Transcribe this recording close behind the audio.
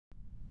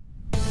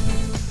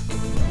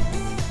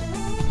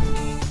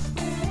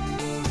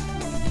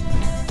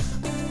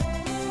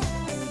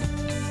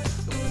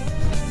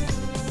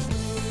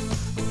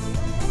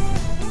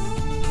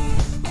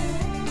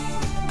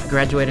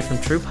Graduated from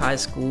Troop High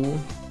School.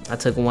 I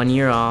took 1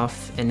 year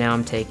off, and now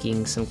I'm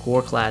taking some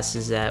core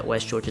classes at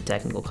West Georgia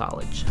Technical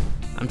College.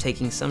 I'm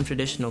taking some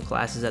traditional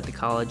classes at the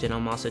college, and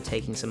I'm also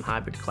taking some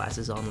hybrid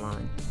classes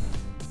online.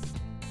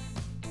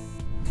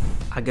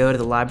 I go to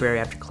the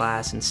library after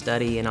class and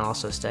study, and I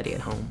also study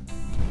at home.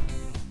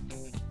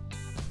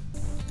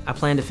 I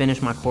plan to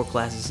finish my core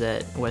classes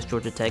at West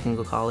Georgia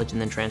Technical College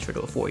and then transfer to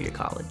a 4-year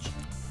college.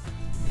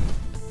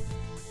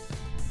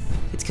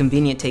 It's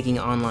convenient taking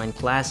online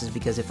classes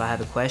because if I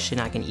have a question,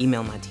 I can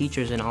email my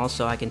teachers, and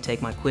also I can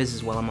take my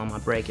quizzes while I'm on my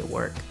break at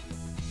work.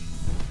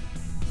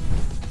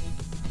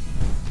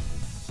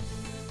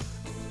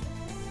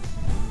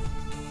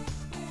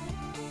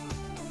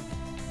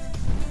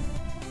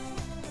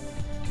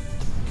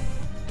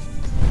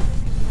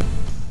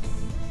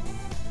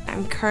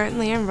 I'm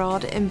currently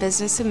enrolled in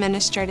Business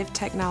Administrative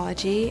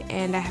Technology,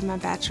 and I have my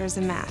bachelor's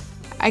in math.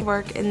 I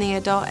work in the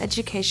Adult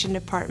Education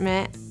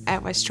Department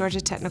at West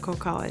Georgia Technical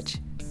College.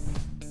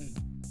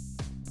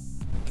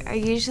 I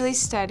usually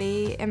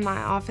study in my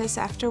office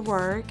after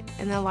work,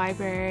 in the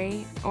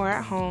library, or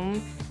at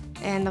home,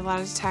 and a lot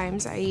of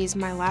times I use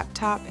my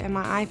laptop and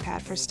my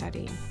iPad for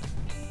studying.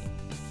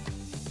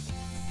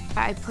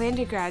 I plan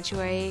to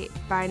graduate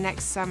by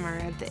next summer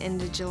at the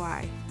end of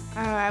July.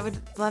 I would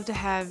love to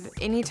have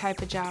any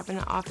type of job in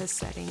an office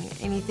setting,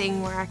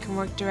 anything where I can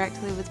work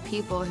directly with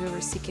people who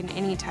are seeking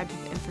any type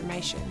of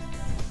information.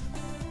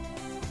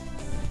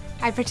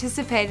 I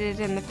participated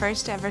in the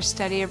first ever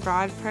study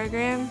abroad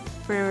program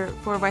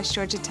for West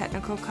Georgia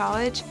Technical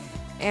College,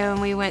 and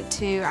we went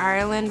to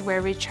Ireland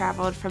where we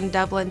traveled from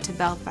Dublin to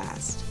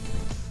Belfast.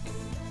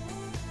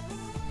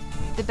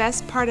 The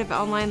best part of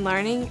online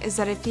learning is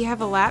that if you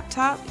have a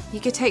laptop, you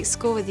can take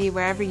school with you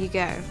wherever you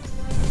go.